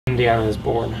OpenIndiana is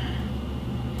born.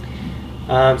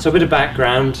 So a bit of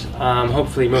background,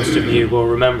 hopefully most of you will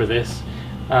remember this.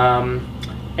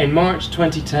 In March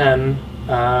 2010,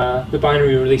 the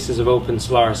binary releases of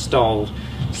OpenSolaris stalled.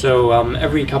 So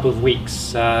every couple of weeks,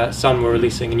 Sun were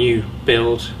releasing a new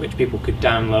build which people could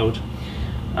download.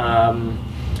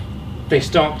 They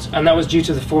stopped, and that was due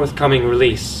to the forthcoming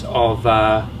release of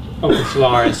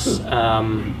OpenSolaris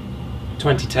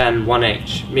 2010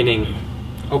 1H, meaning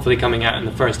hopefully coming out in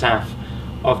the first half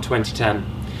of 2010.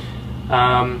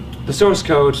 The source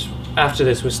code after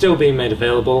this was still being made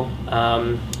available.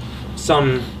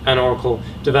 Sun and Oracle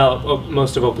developed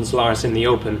most of OpenSolaris in the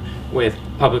open with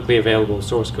publicly available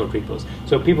source code repos,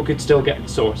 so people could still get the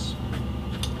source.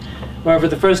 However,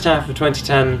 the first half of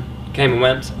 2010 came and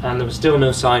went, and there was still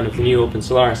no sign of the new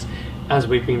OpenSolaris as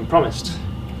we've been promised.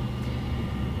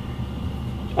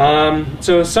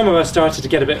 So some of us started to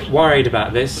get a bit worried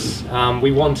about this.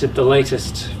 We wanted the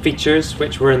latest features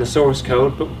which were in the source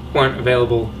code but weren't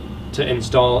available to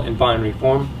install in binary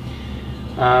form.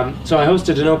 So I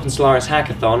hosted an OpenSolaris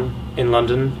hackathon in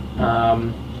London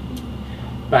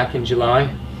back in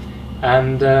July,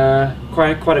 and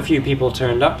quite a few people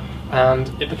turned up, and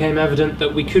it became evident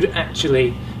that we could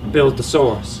actually build the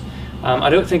source. I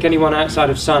don't think anyone outside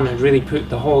of Sun had really put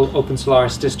the whole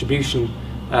OpenSolaris distribution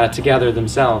together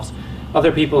themselves.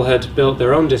 Other people had built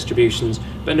their own distributions,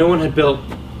 but no one had built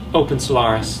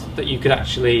OpenSolaris that you could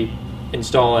actually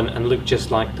install and look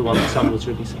just like the one that Sun was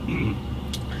releasing.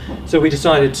 So we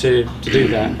decided to do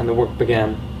that, and the work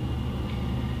began.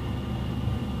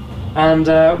 And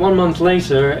 1 month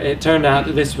later, it turned out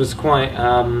that this was quite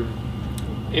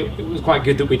it was quite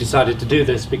good that we decided to do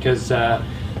this, because a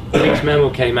leaked memo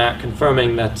came out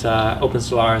confirming that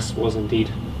OpenSolaris was indeed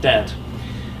dead.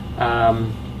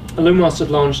 Illumos had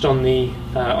launched on the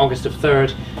August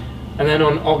 3rd, and then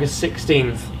on August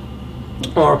 16th,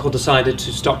 Oracle decided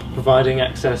to stop providing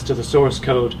access to the source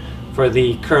code for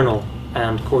the kernel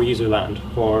and core user land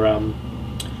for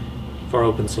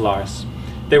OpenSolaris.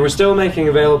 They were still making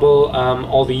available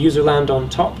all the user land on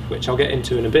top, which I'll get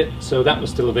into in a bit, so that was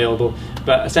still available,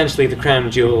 but essentially the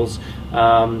crown jewels,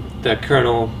 the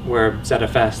kernel where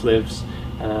ZFS lives,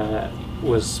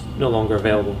 was no longer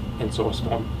available in source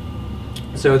form.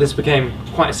 So this became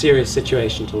quite a serious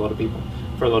situation to a lot of people,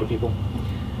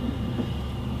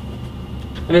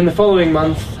 And in the following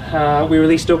month, we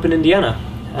released OpenIndiana,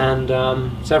 and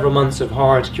several months of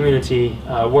hard community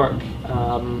work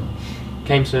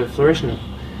came to fruition.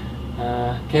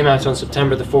 Came out on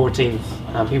September the 14th,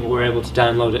 and people were able to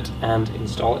download it and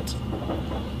install it.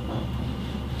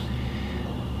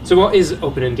 So what is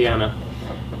OpenIndiana?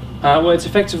 Well, it's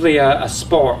effectively a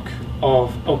spork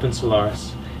of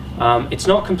OpenSolaris. It's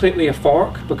not completely a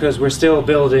fork, because we're still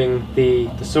building the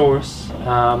source.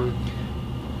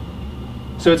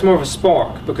 So it's more of a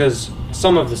spork, because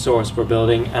some of the source we're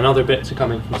building and other bits are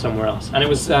coming from somewhere else. And it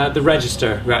was the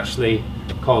Register who actually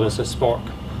called us a spork.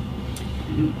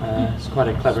 It's quite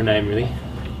a clever name, really.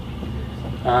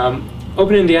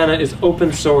 OpenIndiana is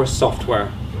open source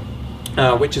software,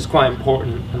 which is quite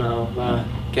important, and I'll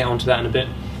get onto that in a bit.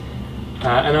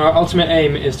 And our ultimate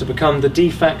aim is to become the de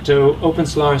facto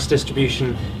OpenSolaris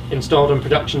distribution installed on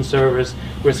production servers,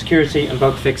 where security and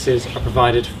bug fixes are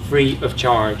provided free of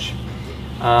charge.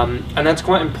 And that's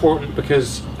quite important,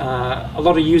 because a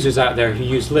lot of users out there who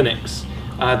use Linux,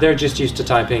 they're just used to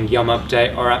typing yum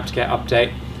update or apt-get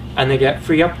update, and they get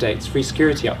free updates, free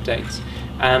security updates.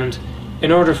 And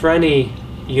in order for any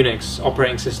Unix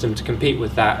operating system to compete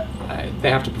with that, they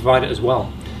have to provide it as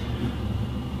well.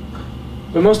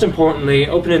 But most importantly,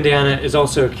 OpenIndiana is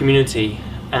also a community,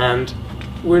 and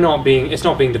it's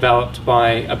not being developed by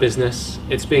a business.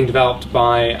 It's being developed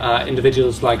by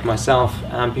individuals like myself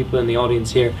and people in the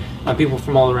audience here, and people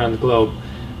from all around the globe.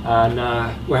 And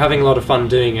we're having a lot of fun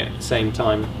doing it at the same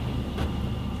time.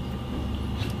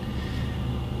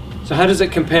 So how does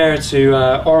it compare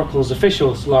to Oracle's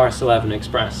official Solaris 11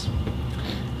 Express?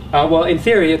 Well, in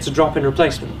theory, it's a drop-in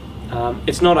replacement.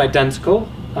 It's not identical.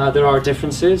 There are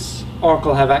differences.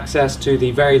 Oracle have access to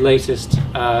the very latest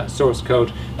source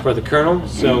code for the kernel,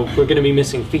 so we're going to be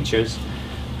missing features.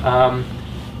 But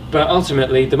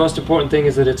ultimately, the most important thing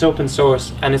is that it's open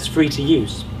source and it's free to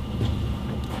use.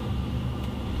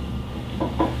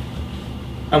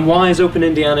 And why is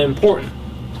OpenIndiana important?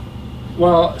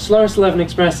 Well, Solaris 11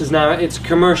 Express is now its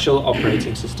commercial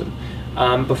operating system.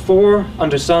 Before,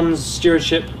 under Sun's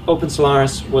stewardship,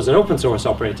 OpenSolaris was an open source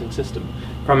operating system,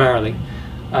 primarily.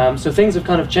 So things have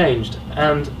kind of changed,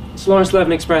 and Solaris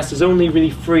 11 Express is only really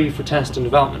free for test and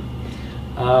development.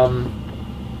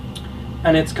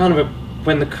 And it's kind of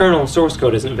when the kernel source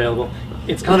code isn't available,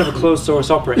 it's kind of a closed source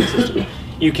operating system.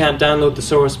 You can't download the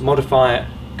source, modify it,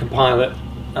 compile it,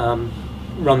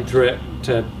 run through it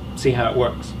to see how it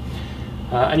works.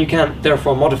 And you can't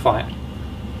therefore modify it.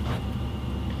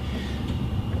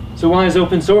 So why is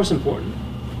open source important?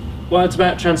 Well, it's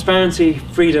about transparency,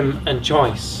 freedom, and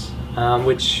choice,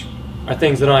 which are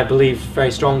things that I believe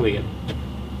very strongly in.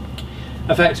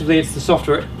 Effectively, it's the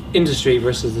software industry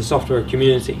versus the software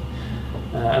community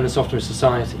and the software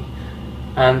society.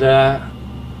 And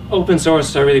open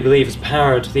source, I really believe, has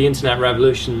powered the internet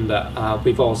revolution that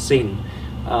we've all seen.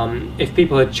 If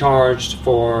people had charged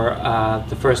for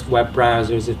the first web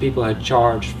browsers, if people had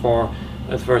charged for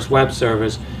the first web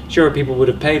servers, sure, people would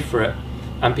have paid for it,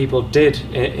 and people did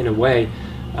in a way,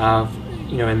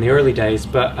 in the early days.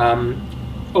 But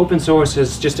open source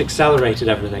has just accelerated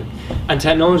everything, and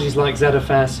technologies like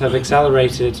ZFS have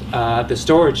accelerated the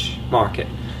storage market.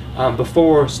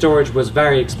 Before, storage was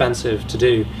very expensive to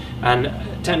do, and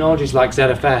technologies like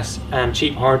ZFS and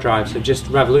cheap hard drives have just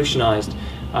revolutionized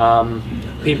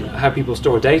how people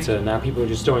store data. Now people are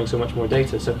just storing so much more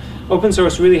data. So open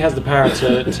source really has the power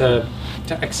to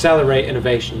accelerate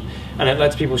innovation, and it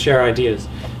lets people share ideas.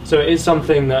 So it is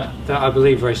something that I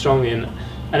believe very strongly in,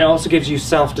 and it also gives you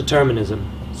self-determinism.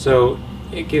 So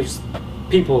it gives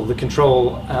people the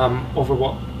control over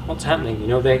what's happening.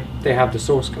 They have the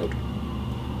source code.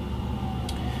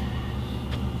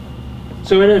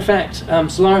 So in effect,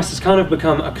 Solaris has kind of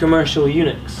become a commercial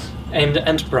Unix aimed at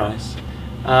enterprise.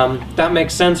 That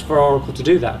makes sense for Oracle to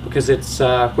do that, because it's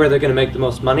where they're going to make the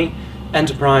most money.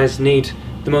 Enterprise need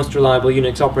the most reliable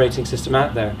Unix operating system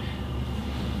out there.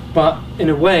 But in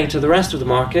a way, to the rest of the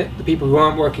market, the people who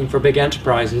aren't working for big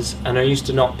enterprises and are used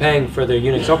to not paying for their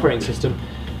Unix operating system,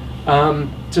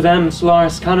 to them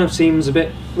Solaris kind of seems a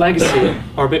bit legacy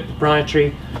or a bit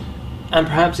proprietary and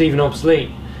perhaps even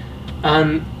obsolete.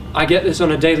 And I get this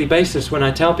on a daily basis when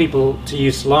I tell people to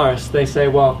use Solaris. They say,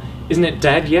 well, isn't it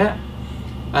dead yet?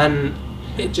 And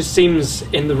it just seems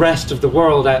in the rest of the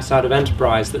world outside of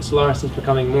enterprise that Solaris is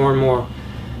becoming more and more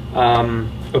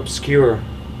obscure.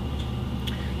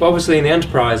 But obviously in the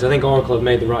enterprise, I think Oracle have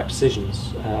made the right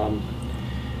decisions.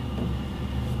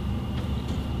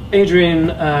 Adrian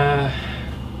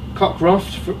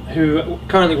Cockcroft, who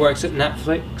currently works at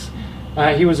Netflix,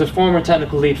 he was a former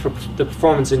technical lead for the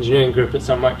performance engineering group at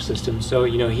Sun Microsystems, so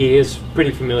he is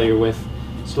pretty familiar with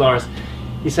Solaris.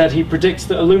 He said he predicts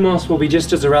that Illumos will be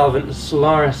just as irrelevant as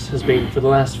Solaris has been for the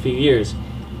last few years.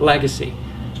 Legacy.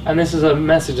 And this is a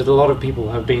message that a lot of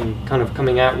people have been kind of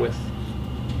coming out with.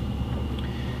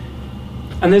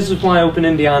 And this is why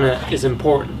OpenIndiana is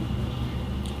important.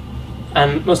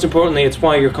 And most importantly, it's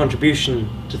why your contribution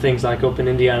to things like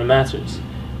OpenIndiana matters.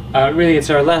 Really, it's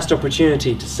our last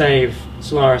opportunity to save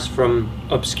Solaris from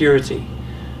obscurity.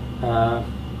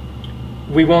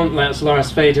 We won't let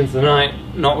Solaris fade into the night,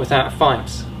 not without a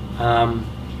fight.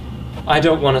 I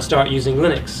don't want to start using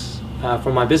Linux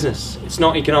for my business. It's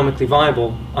not economically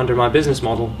viable under my business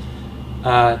model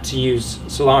to use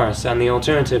Solaris, and the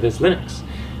alternative is Linux.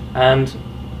 And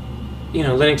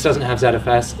Linux doesn't have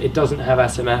ZFS, it doesn't have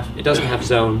SMF, it doesn't have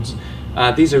zones.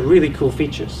 These are really cool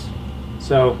features.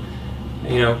 So,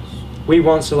 we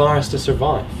want Solaris to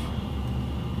survive.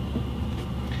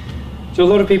 So a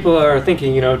lot of people are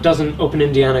thinking, doesn't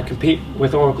OpenIndiana compete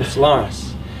with Oracle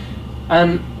Solaris?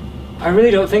 And I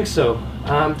really don't think so.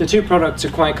 The two products are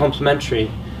quite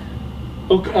complementary.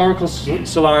 Oracle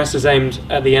Solaris is aimed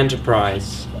at the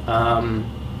enterprise.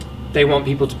 They want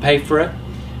people to pay for it.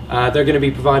 They're going to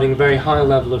be providing a very high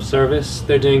level of service.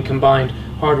 They're doing combined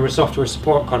hardware-software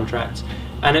support contracts.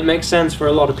 And it makes sense for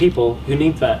a lot of people who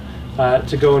need that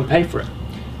to go and pay for it.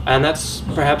 And that's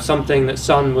perhaps something that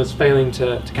Sun was failing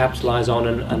to capitalize on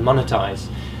and monetize.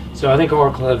 So I think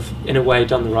Oracle have, in a way,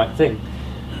 done the right thing.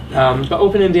 But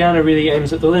OpenIndiana really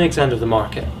aims at the Linux end of the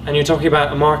market. And you're talking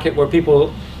about a market where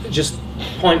people just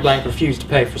point-blank refuse to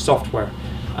pay for software.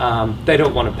 They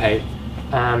don't want to pay.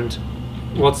 And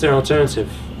what's their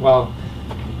alternative? Well,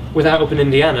 without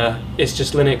OpenIndiana, it's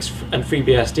just Linux and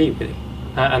FreeBSD, really,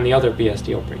 and the other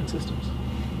BSD operating systems.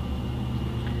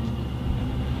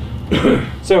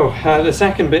 So the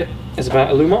second bit is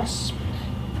about Illumos.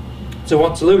 So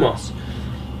what's Illumos?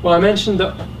 Well, I mentioned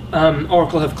that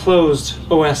Oracle have closed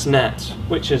OSNet,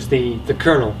 which is the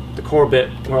kernel, the core bit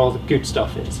where all the good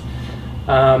stuff is.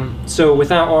 So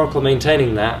without Oracle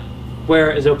maintaining that,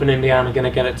 where is OpenIndiana going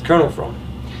to get its kernel from?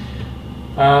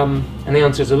 And the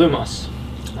answer is Illumos.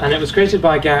 And it was created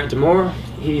by Garrett Demore.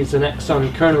 He's an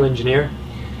ex-Sun kernel engineer.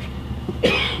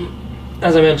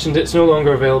 As I mentioned, it's no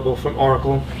longer available from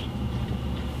Oracle.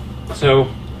 So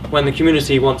when the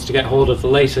community wants to get hold of the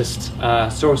latest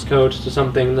source code to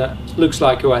something that looks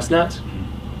like OSNet,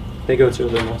 they go to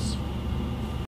Illumos.